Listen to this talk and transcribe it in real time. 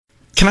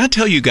Can I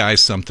tell you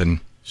guys something?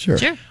 Sure.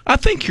 I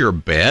think your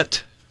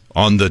bet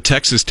on the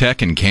Texas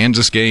Tech and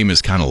Kansas game is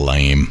kind of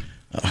lame.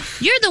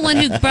 You're the one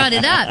who brought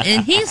it up,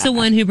 and he's the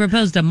one who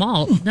proposed a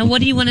malt. Now,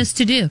 what do you want us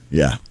to do?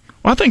 Yeah.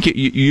 Well, I think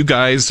you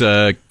guys,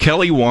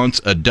 Kelly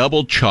wants a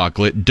double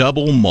chocolate,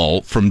 double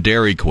malt from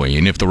Dairy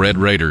Queen if the Red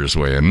Raiders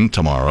win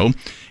tomorrow.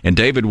 And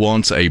David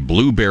wants a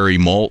blueberry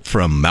malt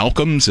from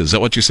Malcolm's. Is that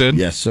what you said?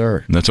 Yes,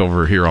 sir. And that's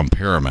over here on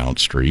Paramount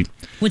Street.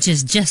 Which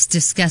is just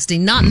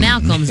disgusting. Not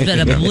Malcolm's, but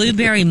a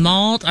blueberry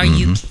malt. Are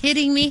you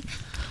kidding me?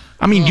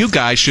 I mean, you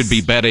guys should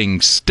be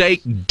betting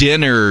steak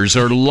dinners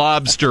or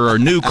lobster or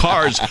new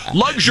cars,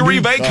 luxury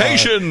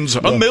vacations,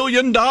 $1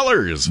 million.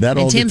 That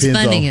all Tim's depends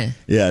funding on, it.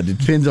 Yeah, it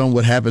depends on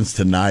what happens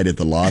tonight at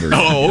the lottery.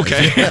 Oh,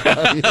 okay.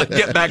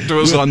 Get back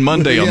to us on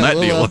Monday on that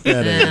we'll deal. up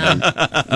that in.